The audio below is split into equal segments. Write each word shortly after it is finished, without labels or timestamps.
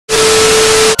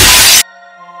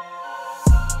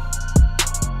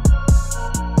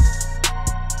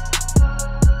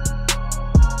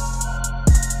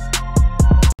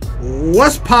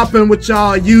What's poppin' with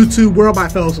y'all YouTube world, my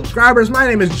fellow subscribers? My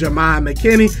name is Ghiman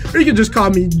Mckinney, or you can just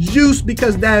call me Juice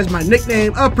because that is my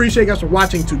nickname. I appreciate you guys for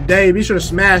watching today. Be sure to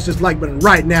smash this like button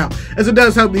right now, as it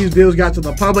does help these videos get out to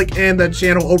the public and the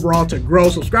channel overall to grow.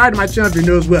 Subscribe to my channel if you're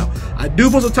new as well. I do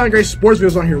post a ton of great sports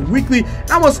videos on here weekly,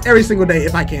 almost every single day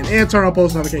if I can, and turn on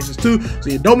post notifications too,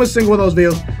 so you don't miss a single one of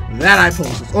those videos that I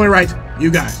post. It's only right, you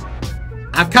guys.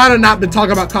 I've kind of not been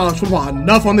talking about college football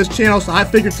enough on this channel, so I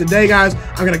figured today, guys,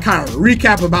 I'm going to kind of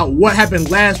recap about what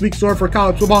happened last week for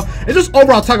college football, and just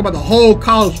overall talk about the whole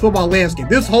college football landscape.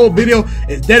 This whole video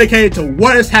is dedicated to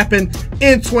what has happened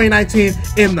in 2019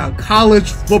 in the college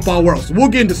football world. So we'll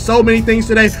get into so many things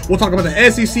today. We'll talk about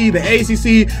the SEC, the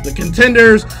ACC, the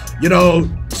contenders, you know,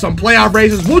 some playoff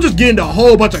races. We'll just get into a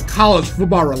whole bunch of college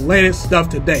football related stuff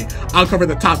today. I'll cover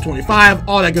the top 25,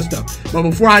 all that good stuff. But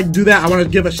before I do that, I want to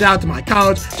give a shout out to my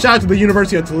college. Shout out to the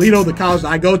University of Toledo, the college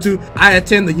that I go to. I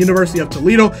attend the University of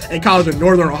Toledo, a college in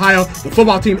Northern Ohio. The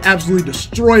football team absolutely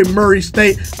destroyed Murray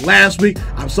State last week.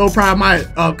 I'm so proud of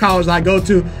my college that I go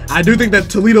to. I do think that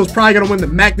Toledo's probably going to win the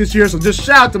MAC this year, so just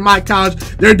shout out to my college.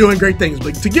 They're doing great things.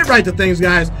 But to get right to things,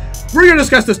 guys, we're going to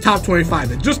discuss this top 25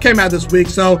 that just came out this week.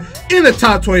 So in the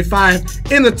top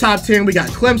 25, in the top 10, we got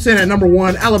Clemson at number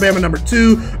 1, Alabama number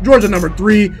 2, Georgia number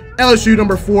 3, LSU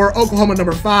number 4, Oklahoma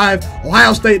number 5,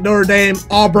 Ohio State, Notre Dame,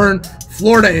 Auburn,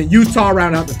 Florida, and Utah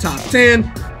round out the top 10.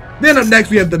 Then up next,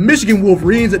 we have the Michigan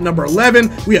Wolverines at number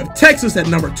 11. We have Texas at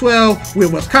number 12. We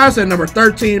have Wisconsin at number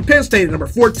 13. Penn State at number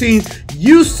 14.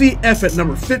 UCF at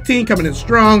number 15, coming in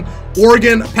strong.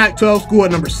 Oregon, Pac-12 school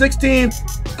at number 16.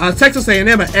 Texas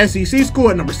A&M, an SEC school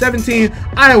at number 17.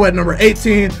 Iowa at number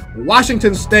 18.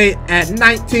 Washington State at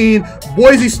 19.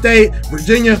 Boise State,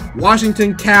 Virginia,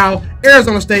 Washington, Cal,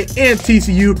 Arizona State, and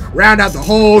TCU round out the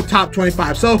whole top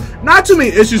 25. So not too many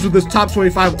issues with this top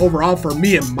 25 overall for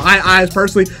me in my eyes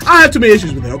personally. I don't have too many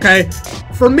issues with it, okay?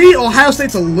 For me, Ohio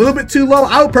State's a little bit too low.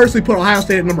 I would personally put Ohio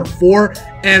State at number 4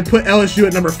 and put LSU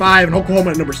at number 5 and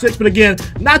Oklahoma at number 6. But again,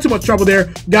 not too much trouble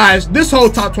there. Guys, this whole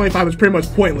top 25 is pretty much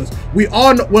pointless. We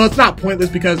all know, well, it's not pointless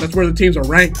because that's where the teams are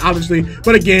ranked, obviously.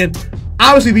 But again,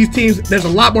 obviously, these teams, there's a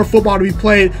lot more football to be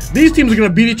played. These teams are going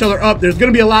to beat each other up. There's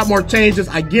going to be a lot more changes.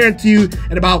 I guarantee you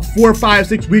in about 4, 5,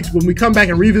 6 weeks when we come back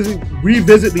and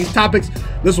revisit these topics,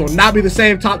 this will not be the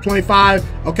same top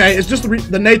 25, okay? It's just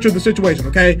the nature of the situation,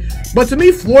 okay? But to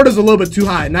me, Florida's a little bit too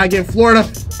high. Now, again, Florida,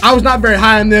 I was not very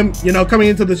high on them, you know, coming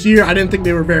into this year. I didn't think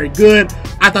they were very good.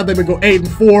 I thought they would go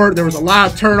 8-4. There was a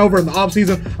lot of turnover in the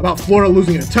offseason about Florida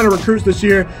losing a ton of recruits this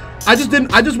year. I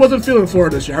just wasn't feeling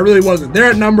Florida this year. I really wasn't. They're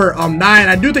at number 9.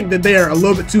 I do think that they are a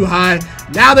little bit too high.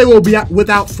 Now they will be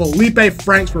without Felipe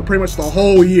Franks for pretty much the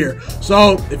whole year.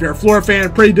 So if you're a Florida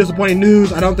fan, pretty disappointing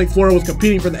news. I don't think Florida was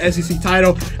competing for the SEC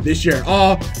title this year at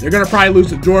all. They're going to probably lose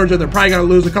to Georgia. They're probably going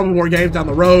to lose a couple more games down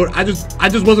the road. I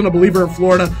just wasn't a believer in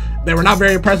Florida. They were not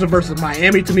very impressive versus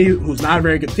Miami to me, who's not a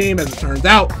very good team as it turns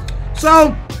out.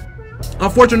 So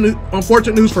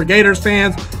unfortunate news for Gators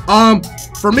fans.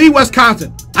 For me,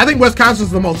 Wisconsin. I think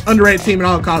Wisconsin's the most underrated team in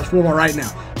all of college football right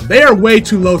now. They are way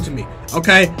too low to me,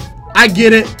 okay? I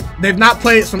get it. They've not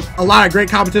played a lot of great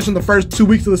competition the first 2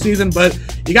 weeks of the season, but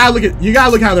you gotta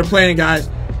look how they're playing, guys.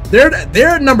 They're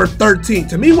at number 13.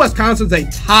 To me, Wisconsin's a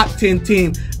top 10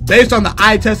 team based on the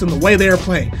eye test and the way they are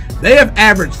playing. They have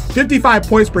averaged 55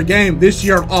 points per game this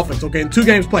year on offense, okay, in 2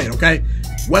 games played, okay?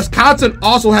 Wisconsin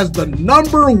also has the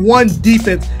number 1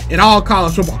 defense in all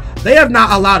college football. They have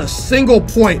not allowed a single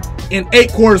point in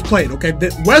 8 quarters played, okay?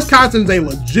 Wisconsin's a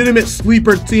legitimate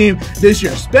sleeper team this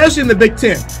year, especially in the Big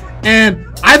Ten. And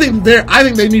I think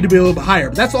they need to be a little bit higher.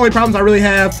 But that's the only problems I really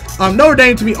have. Notre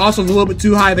Dame to me also is a little bit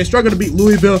too high. They struggled to beat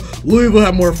Louisville. Louisville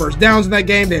had more first downs in that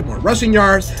game. They had more rushing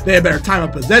yards. They had better time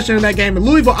of possession in that game. And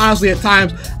Louisville honestly at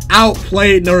times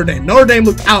outplayed Notre Dame. Notre Dame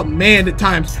looked outmanned at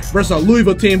times versus a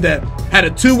Louisville team that had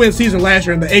a 2-win season last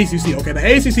year in the ACC. Okay,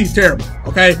 the ACC is terrible.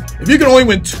 Okay, if you can only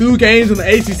win 2 games in the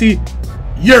ACC,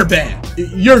 you're bad.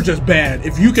 You're just bad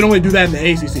if you can only do that in the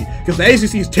ACC, because the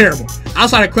ACC is terrible.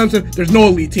 Outside of Clemson, there's no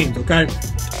elite teams, okay?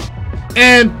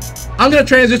 And I'm going to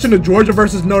transition to Georgia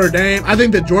versus Notre Dame. I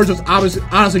think that Georgia's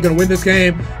honestly going to win this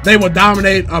game. They will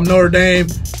dominate Notre Dame.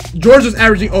 Georgia's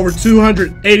averaging over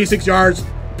 286 yards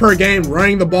per game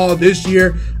running the ball this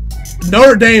year.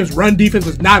 Notre Dame's run defense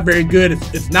is not very good.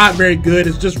 It's not very good.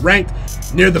 It's just ranked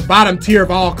near the bottom tier of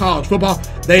all college football.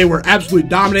 They were absolutely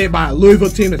dominated by a Louisville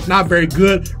team that's not very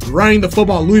good running the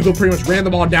football. Louisville pretty much ran the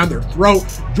ball down their throat.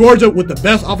 Georgia, with the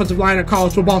best offensive line in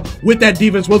college football, with that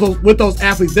defense, with those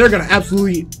athletes, they're going to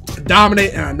absolutely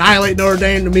dominate and annihilate Notre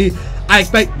Dame. To me, I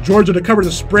expect Georgia to cover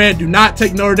the spread. Do not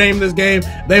take Notre Dame in this game.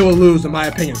 They will lose, in my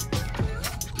opinion. So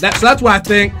that's what I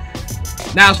think.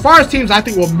 Now, as far as teams I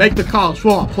think will make the college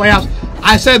football playoffs,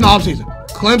 I said in the offseason,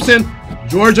 Clemson,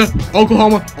 Georgia,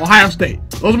 Oklahoma, Ohio State.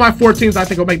 Those are my 4 teams I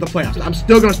think will make the playoffs. I'm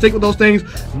still going to stick with those things.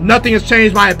 Nothing has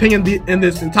changed my opinion in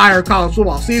this entire college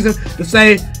football season to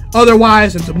say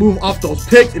otherwise and to move off those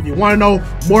picks. If you want to know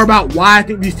more about why I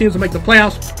think these teams will make the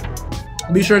playoffs,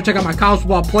 be sure to check out my college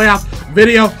football playoff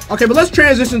video. Okay, but let's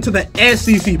transition to the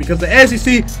SEC, because the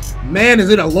SEC, man, is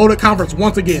it a loaded conference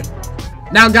once again.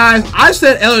 Now, guys, I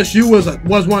said LSU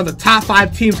was one of the top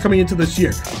 5 teams coming into this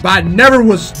year, but I never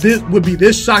would be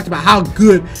this shocked about how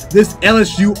good this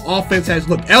LSU offense has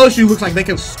looked. LSU looks like they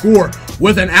can score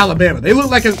with an Alabama. They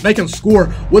look like they can score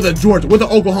with a Georgia, with an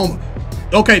Oklahoma.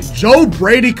 Okay, Joe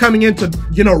Brady coming in to,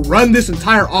 run this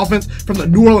entire offense from the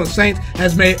New Orleans Saints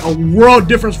has made a world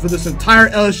difference for this entire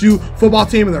LSU football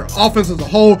team and their offense as a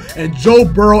whole, and Joe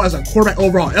Burrow as a quarterback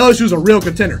overall. LSU is a real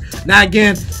contender. Now,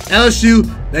 again, LSU,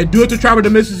 they do have to travel to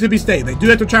Mississippi State. They do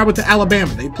have to travel to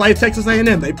Alabama. They play Texas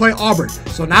A&M. They play Auburn.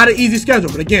 So not an easy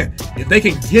schedule. But again, if they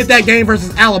can get that game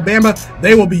versus Alabama,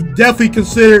 they will be definitely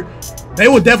considered. They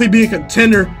will definitely be a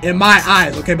contender in my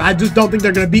eyes, okay? But I just don't think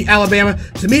they're going to beat Alabama.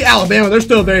 To me, Alabama, they're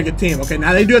still a very good team, okay?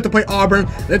 Now, they do have to play Auburn.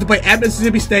 They have to play at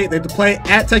Mississippi State. They have to play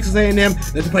at Texas A&M. They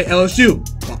have to play LSU.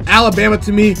 Well, Alabama,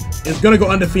 to me, is going to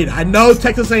go undefeated. I know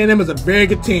Texas A&M is a very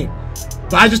good team,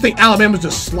 but I just think Alabama's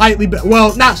just slightly better.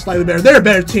 Well, not slightly better. They're a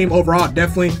better team overall,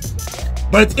 definitely.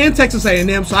 But it's in Texas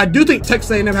A&M, so I do think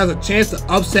Texas A&M has a chance to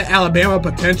upset Alabama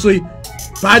potentially.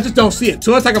 But I just don't see it.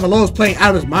 Tua Tagovailoa is playing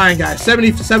out of his mind, guys.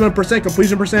 77%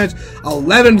 completion percentage,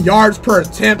 11 yards per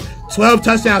attempt, 12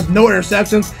 touchdowns, no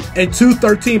interceptions, and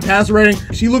 213 passer rating.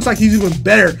 She looks like he's even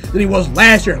better than he was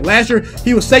last year. Last year,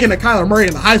 he was second to Kyler Murray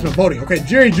in the Heisman voting. Okay,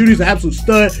 Jerry Jeudy's an absolute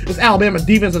stud. This Alabama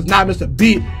defense has not missed a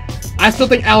beat. I still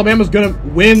think Alabama's going to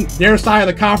win their side of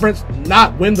the conference,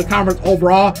 not win the conference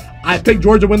overall. I picked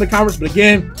Georgia to win the conference, but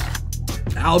again,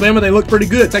 Alabama, they look pretty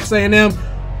good. Texas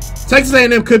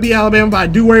A&M could be Alabama, but I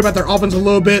do worry about their offense a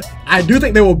little bit. I do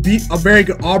think they will beat a very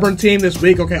good Auburn team this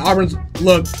week. Okay, Auburn's,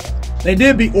 look, they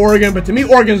did beat Oregon, but to me,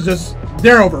 Oregon's just,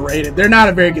 they're overrated. They're not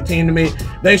a very good team to me.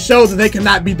 They showed that they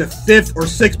cannot be the 5th or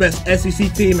 6th best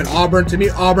SEC team in Auburn. To me,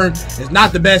 Auburn is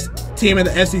not the best team in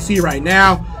the SEC right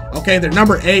now. Okay, they're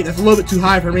number 8. That's a little bit too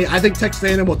high for me. I think Texas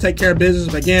A&M will take care of business,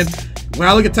 but again, when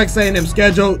I look at Texas A&M's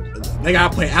schedule, they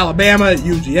got to play Alabama,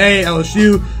 UGA,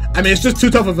 LSU. I mean, it's just too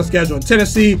tough of a schedule. And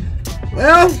Tennessee,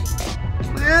 well,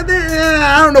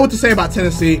 I don't know what to say about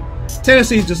Tennessee.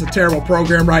 Tennessee is just a terrible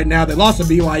program right now. They lost to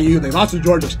BYU. They lost to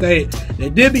Georgia State. They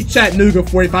did beat Chattanooga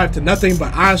 45-0,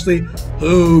 but honestly,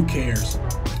 who cares?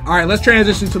 All right, let's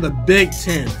transition to the Big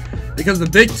Ten, because the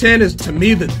Big Ten is, to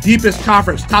me, the deepest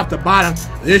conference top to bottom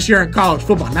this year in college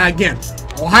football. Now, again,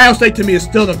 Ohio State, to me, is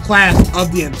still the class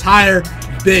of the entire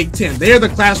Big Ten. They are the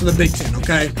class of the Big Ten,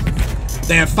 okay?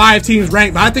 They have 5 teams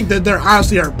ranked, but I think that there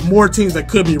honestly are more teams that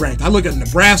could be ranked. I look at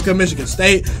Nebraska, Michigan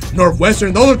State,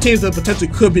 Northwestern. Those are teams that potentially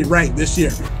could be ranked this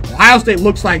year. Ohio State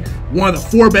looks like one of the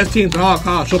 4 best teams in all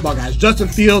college football, guys. Justin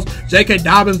Fields, J.K.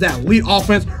 Dobbins, that elite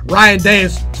offense. Ryan Day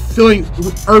is filling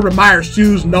Urban Meyer's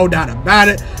shoes, no doubt about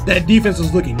it. That defense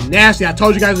is looking nasty. I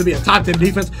told you guys it would be a top 10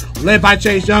 defense led by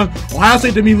Chase Young. Ohio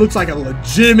State, to me, looks like a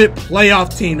legitimate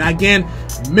playoff team. Now, again,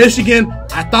 Michigan,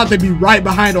 I thought they'd be right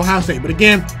behind Ohio State, but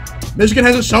again, Michigan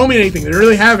hasn't shown me anything. They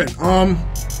really haven't.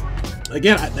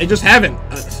 Again, they just haven't.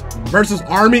 Versus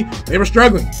Army, they were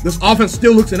struggling. This offense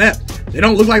still looks inept. They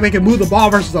don't look like they can move the ball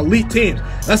versus elite teams.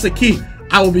 That's the key.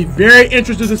 I will be very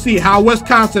interested to see how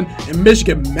Wisconsin and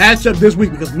Michigan match up this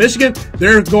week, because Michigan,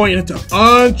 they're going into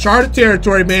uncharted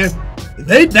territory, man.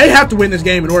 They have to win this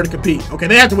game in order to compete. Okay,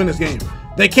 they have to win this game.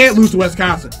 They can't lose to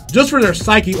Wisconsin, just for their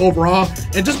psyche overall,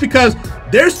 and just because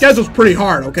their schedule's pretty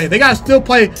hard, okay? They got to still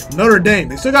play Notre Dame.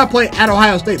 They still got to play at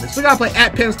Ohio State. They still got to play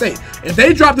at Penn State. If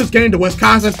they drop this game to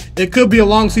Wisconsin, it could be a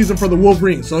long season for the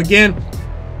Wolverines. So again,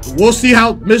 we'll see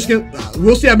how Michigan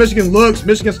looks.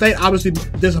 Michigan State obviously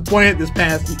disappointed this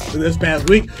past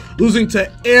week, losing to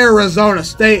Arizona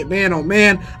State. Man, oh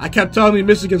man, I kept telling you,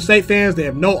 Michigan State fans, they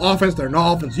have no offense. They're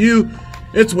no offense.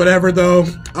 It's whatever though.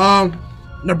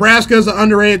 Nebraska is an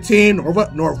underrated team.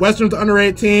 Northwestern's an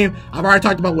underrated team. I've already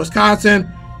talked about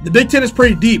Wisconsin. The Big Ten is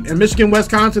pretty deep, and Michigan,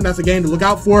 Wisconsin, that's a game to look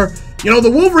out for. You know, the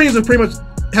Wolverines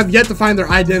have yet to find their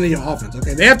identity on offense.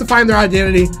 Okay, they have to find their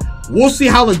identity. We'll see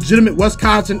how legitimate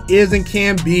Wisconsin is and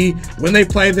can be when they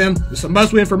play them. It's a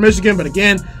must-win for Michigan, but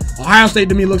again, Ohio State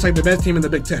to me looks like the best team in the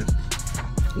Big Ten.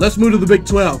 Let's move to the Big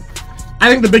 12.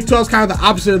 I think the Big 12 is kind of the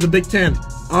opposite of the Big 10.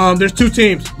 There's 2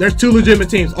 teams. There's 2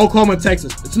 legitimate teams, Oklahoma and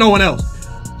Texas. It's no one else.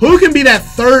 Who can be that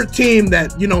third team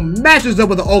that, matches up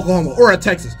with an Oklahoma or a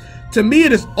Texas? To me,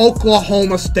 it is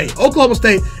Oklahoma State. Oklahoma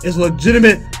State is a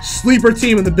legitimate sleeper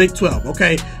team in the Big 12,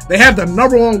 okay? They have the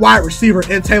 #1 wide receiver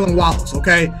in Taylor Wallace,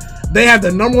 okay? They have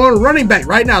the #1 running back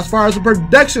right now as far as the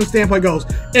production standpoint goes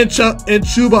in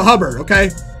Chuba Hubbard,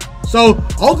 okay? So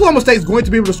Oklahoma State is going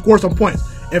to be able to score some points.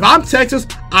 If I'm Texas,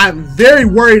 I'm very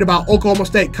worried about Oklahoma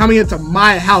State coming into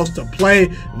my house to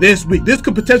play this week. This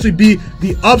could potentially be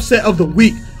the upset of the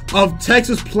week of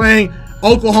Texas playing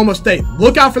Oklahoma State.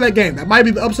 Look out for that game. That might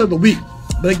be the upset of the week.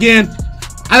 But again,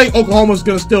 I think Oklahoma's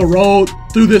going to still roll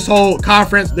through this whole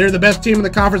conference. They're the best team in the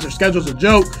conference. Their schedule's a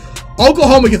joke.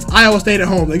 Oklahoma gets Iowa State at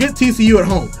home. They get TCU at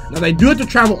home. Now, they do have to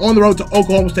travel on the road to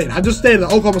Oklahoma State. I just stated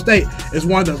that Oklahoma State is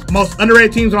one of the most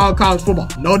underrated teams in all of college football.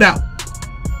 No doubt.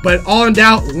 But all in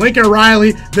doubt, Lincoln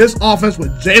Riley, this offense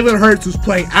with Jalen Hurts, who's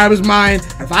playing out of his mind.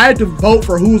 If I had to vote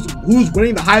for who's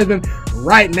winning the Heisman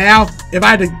right now, if I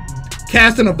had to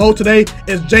cast in a vote today,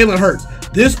 it's Jalen Hurts.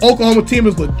 This Oklahoma team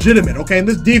is legitimate, okay? And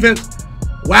this defense,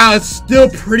 wow, it's still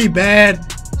pretty bad.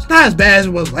 It's not as bad as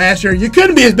it was last year. You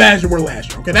couldn't be as bad as you were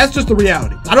last year, okay? That's just the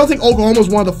reality. I don't think Oklahoma's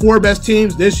one of the 4 best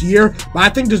teams this year, but I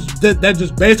think that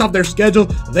just based off their schedule,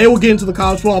 they will get into the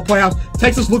college football playoffs.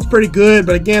 Texas looks pretty good,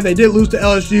 but again, they did lose to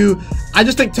LSU. I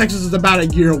just think Texas is about a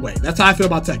year away. That's how I feel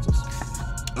about Texas.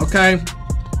 Okay?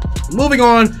 Moving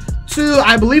on to,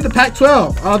 I believe, the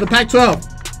Pac-12. The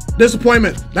Pac-12.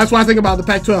 Disappointment. That's what I think about the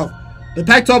Pac-12. The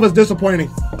Pac-12 is disappointing.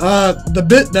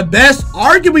 The best,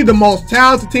 arguably the most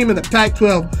talented team in the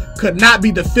Pac-12 could not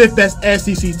be the 5th best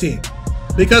SEC team.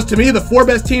 Because to me, the 4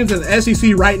 best teams in the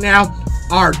SEC right now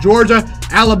are Georgia,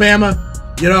 Alabama,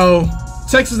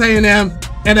 Texas A&M,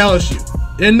 and LSU.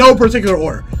 In no particular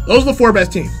order. Those are the 4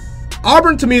 best teams.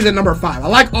 Auburn to me is at number 5. I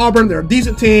like Auburn. They're a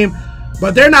decent team,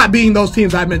 but they're not beating those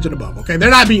teams I mentioned above, okay? They're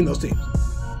not beating those teams.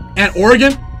 And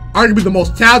Oregon, arguably the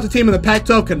most talented team in the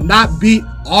Pac-12, could not beat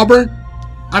Auburn.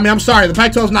 I mean, I'm sorry, the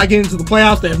Pac-12 is not getting into the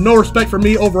playoffs. They have no respect for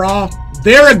me overall.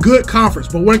 They're a good conference,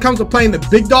 but when it comes to playing the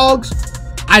big dogs,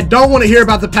 I don't want to hear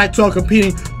about the Pac-12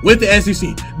 competing with the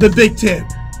SEC, the Big 10,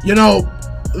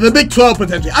 the Big 12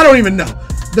 potentially. I don't even know.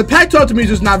 The Pac-12 to me is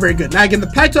just not very good. Now, again, the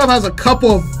Pac-12 has a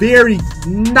couple of very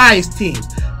nice teams.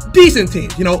 Decent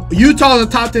teams. Utah is a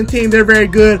top 10 team. They're very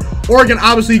good. Oregon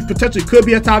obviously potentially could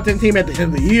be a top 10 team at the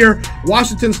end of the year.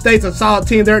 Washington State's a solid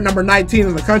team. They're at number 19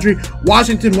 in the country.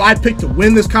 Washington, who I picked to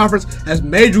win this conference, has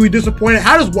majorly disappointed.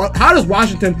 How does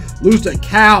Washington lose to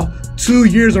Cal 2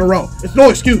 years in a row? It's no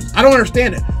excuse. I don't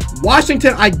understand it.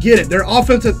 Washington, I get it. Their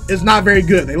offense is not very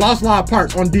good. They lost a lot of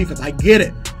parts on defense. I get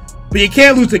it. But you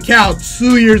can't lose to Cal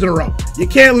 2 years in a row. You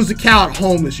can't lose to Cal at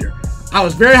home this year. I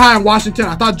was very high on Washington.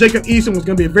 I thought Jacob Eason was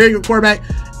going to be a very good quarterback.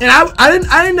 And I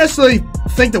didn't necessarily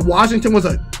think that Washington was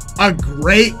a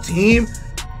great team.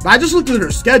 But I just looked at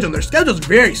their schedule. Their schedule is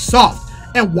very soft.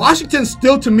 And Washington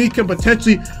still, to me, can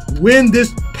potentially win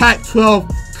this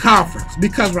Pac-12 conference.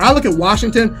 Because when I look at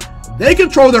Washington, they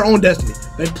control their own destiny.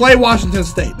 They play Washington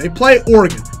State. They play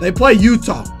Oregon. They play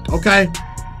Utah. Okay?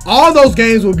 All those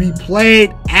games will be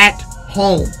played at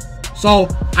home. So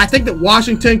I think that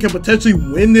Washington can potentially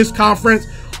win this conference.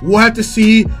 We'll have to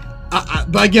see.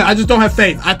 But again, I just don't have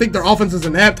faith. I think their offense is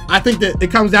inept. I think that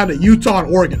it comes down to Utah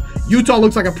and Oregon. Utah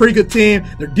looks like a pretty good team.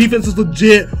 Their defense is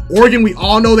legit. Oregon, we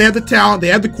all know they have the talent. They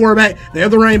have the quarterback. They have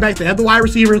the running backs. They have the wide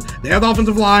receivers. They have the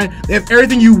offensive line. They have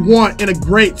everything you want in a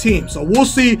great team. So we'll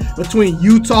see between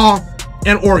Utah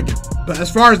and Oregon. But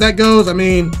as far as that goes, I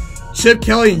mean, Chip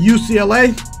Kelly and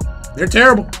UCLA, they're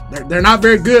terrible. They're not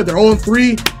very good. They're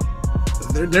 0-3.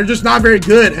 They're just not very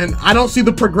good, and I don't see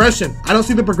the progression. I don't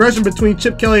see the progression between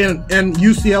Chip Kelly and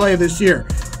UCLA this year.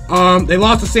 They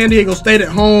lost to San Diego State at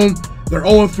home. They're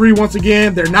 0-3 once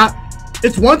again. They're not.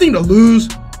 It's one thing to lose,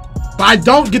 but I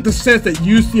don't get the sense that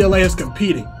UCLA is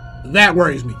competing. That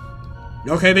worries me.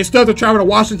 Okay, they still have to travel to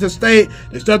Washington State.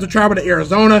 They still have to travel to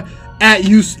Arizona.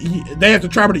 They have to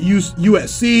travel to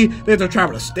USC. They have to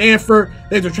travel to Stanford.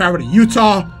 They have to travel to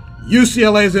Utah.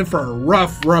 UCLA is in for a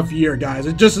rough year, guys.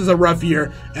 It just is a rough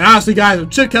year. And honestly, guys, if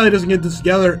Chip Kelly doesn't get this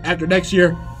together after next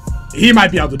year, he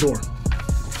might be out the door.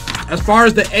 As far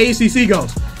as the ACC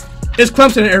goes, it's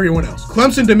Clemson and everyone else.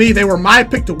 Clemson, to me, they were my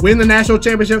pick to win the national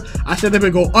championship. I said they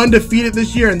would go undefeated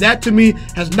this year, and that, to me,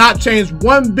 has not changed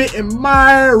one bit in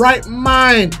my right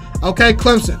mind. Okay,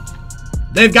 Clemson.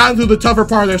 They've gotten through the tougher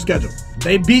part of their schedule.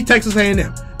 They beat Texas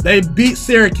A&M. They beat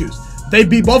Syracuse. They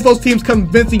beat both those teams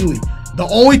convincingly. The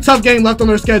only tough game left on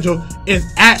their schedule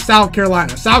is at South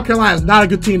Carolina. South Carolina is not a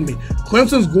good team to me.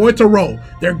 Clemson's going to roll.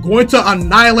 They're going to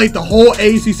annihilate the whole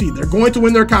ACC. They're going to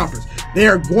win their conference. They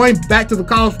are going back to the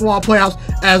college football playoffs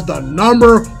as the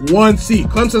 #1 seed.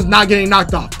 Clemson's not getting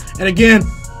knocked off. And again,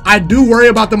 I do worry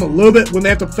about them a little bit when they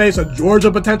have to face a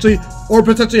Georgia potentially, or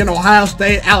potentially an Ohio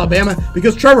State, Alabama,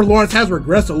 because Trevor Lawrence has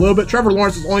regressed a little bit. Trevor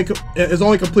Lawrence is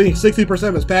only completing 60%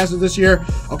 of his passes this year.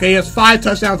 Okay, he has 5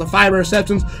 touchdowns and 5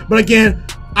 interceptions. But again,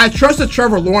 I trust that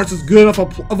Trevor Lawrence is good enough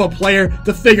of a player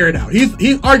to figure it out. He's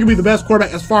arguably the best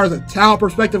quarterback as far as a talent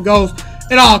perspective goes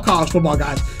in all college football,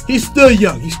 guys. He's still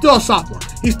young. He's still a sophomore.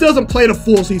 He still hasn't played a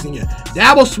full season yet.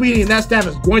 Dabo Swinney and that staff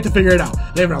is going to figure it out.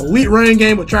 They have an elite running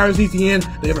game with Travis Etienne.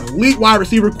 They have an elite wide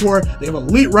receiver core. They have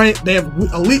elite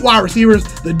wide receivers.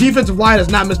 The defensive line has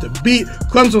not missed a beat.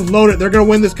 Clemson's loaded. They're going to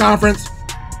win this conference.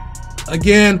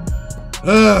 Again,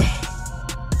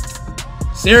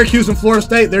 Syracuse and Florida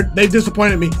State, they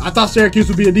disappointed me. I thought Syracuse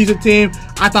would be a decent team.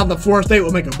 I thought that Florida State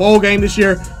would make a bowl game this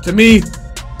year. To me,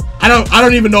 I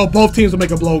don't even know if both teams will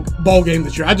make a bowl game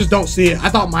this year. I just don't see it. I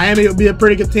thought Miami would be a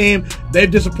pretty good team. They've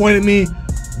disappointed me.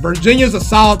 Virginia's a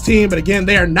solid team, but again,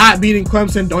 they are not beating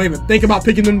Clemson. Don't even think about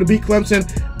picking them to beat Clemson.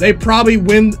 They probably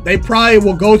win. They probably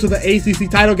will go to the ACC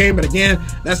title game, but again,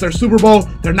 that's their Super Bowl.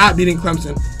 They're not beating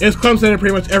Clemson. It's Clemson and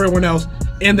pretty much everyone else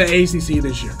in the ACC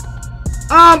this year.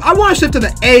 I want to shift to the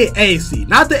AAC,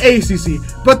 not the ACC,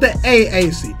 but the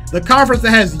AAC, the conference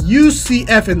that has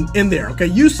UCF in there, okay?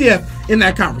 UCF in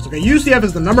that conference, okay? UCF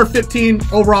is the number 15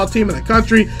 overall team in the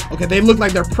country, okay? They look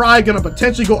like they're probably going to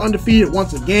potentially go undefeated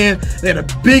once again. They had a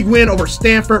big win over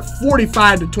Stanford,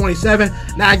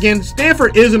 45-27. Now, again,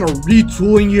 Stanford is in a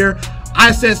retooling year.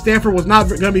 I said Stanford was not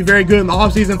going to be very good in the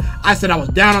offseason. I said I was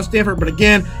down on Stanford, but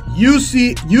again,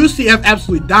 UCF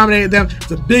absolutely dominated them.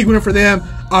 It's a big win for them.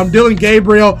 Dylan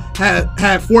Gabriel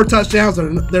had 4 touchdowns.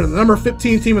 They're the number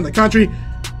 15 team in the country.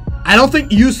 I don't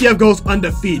think UCF goes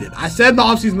undefeated. I said in the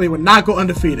offseason they would not go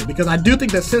undefeated because I do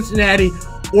think that Cincinnati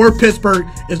or Pittsburgh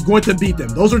is going to beat them.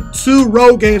 Those are 2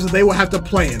 road games that they will have to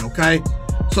play in, okay?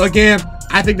 So again,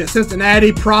 I think that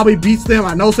Cincinnati probably beats them.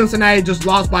 I know Cincinnati just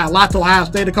lost by a lot to Ohio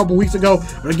State a couple weeks ago.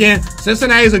 But again,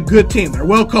 Cincinnati is a good team. They're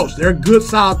well coached. They're a good,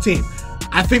 solid team.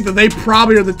 I think that they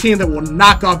probably are the team that will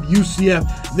knock off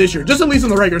UCF this year, just at least in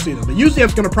the regular season. But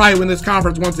UCF's going to probably win this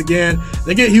conference once again.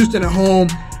 They get Houston at home.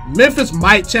 Memphis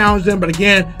might challenge them, but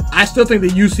again, I still think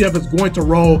that UCF is going to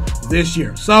roll this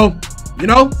year. So, you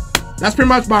know, that's pretty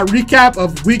much my recap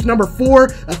of week number 4.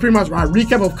 That's pretty much my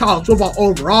recap of college football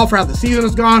overall for how the season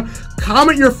has gone.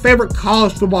 Comment your favorite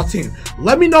college football team.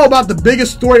 Let me know about the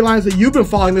biggest storylines that you've been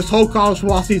following this whole college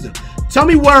football season. Tell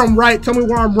me where I'm right. Tell me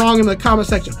where I'm wrong in the comment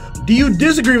section. Do you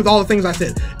disagree with all the things I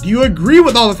said? Do you agree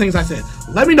with all the things I said?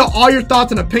 Let me know all your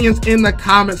thoughts and opinions in the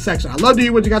comment section. I'd love to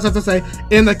hear what you guys have to say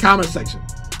in the comment section.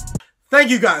 Thank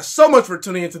you guys so much for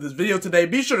tuning into this video today.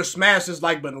 Be sure to smash this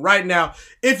like button right now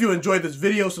if you enjoyed this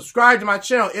video. Subscribe to my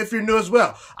channel if you're new as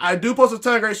well. I do post a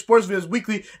ton of great sports videos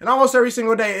weekly and almost every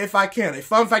single day if I can. A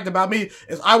fun fact about me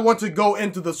is I want to go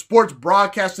into the sports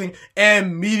broadcasting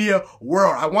and media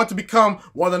world. I want to become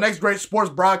one of the next great sports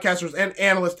broadcasters and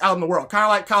analysts out in the world. Kind of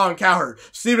like Colin Cowherd,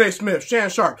 Stephen A. Smith, Shannon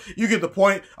Sharp. You get the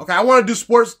point. Okay, I want to do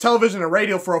sports, television, and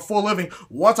radio for a full living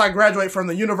once I graduate from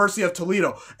the University of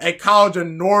Toledo, a college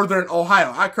in Northern Ohio.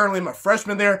 I currently am a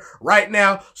freshman there right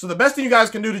now. So the best thing you guys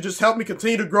can do to just help me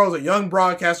continue to grow as a young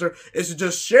broadcaster is to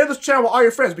just share this channel with all your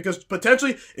friends, because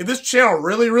potentially if this channel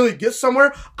really gets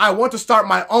somewhere, I want to start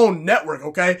my own network,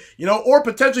 okay? You know, or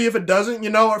potentially if it doesn't,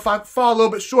 you know, or if I fall a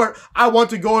little bit short, I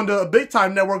want to go into a big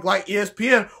time network like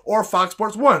ESPN or Fox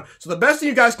Sports 1. So the best thing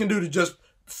you guys can do to just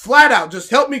flat out just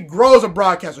help me grow as a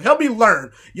broadcaster, help me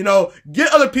learn, you know,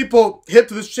 get other people hip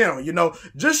to this channel, you know,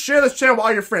 just share this channel with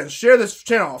all your friends. Share this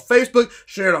channel on Facebook,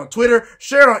 share it on Twitter,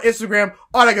 share it on Instagram,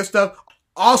 all that good stuff.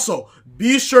 Also,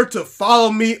 be sure to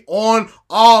follow me on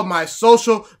all my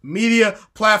social media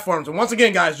platforms. And once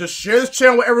again, guys, just share this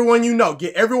channel with everyone you know.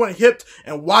 Get everyone hipped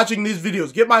and watching these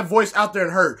videos. Get my voice out there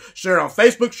and heard. Share it on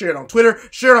Facebook, share it on Twitter,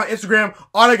 share it on Instagram,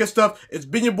 all that good stuff. It's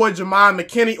been your boy, Ghiman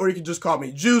Mckinney, or you can just call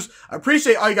me Juice. I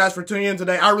appreciate all you guys for tuning in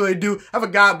today. I really do. Have a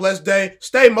God bless day.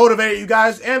 Stay motivated, you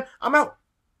guys, and I'm out.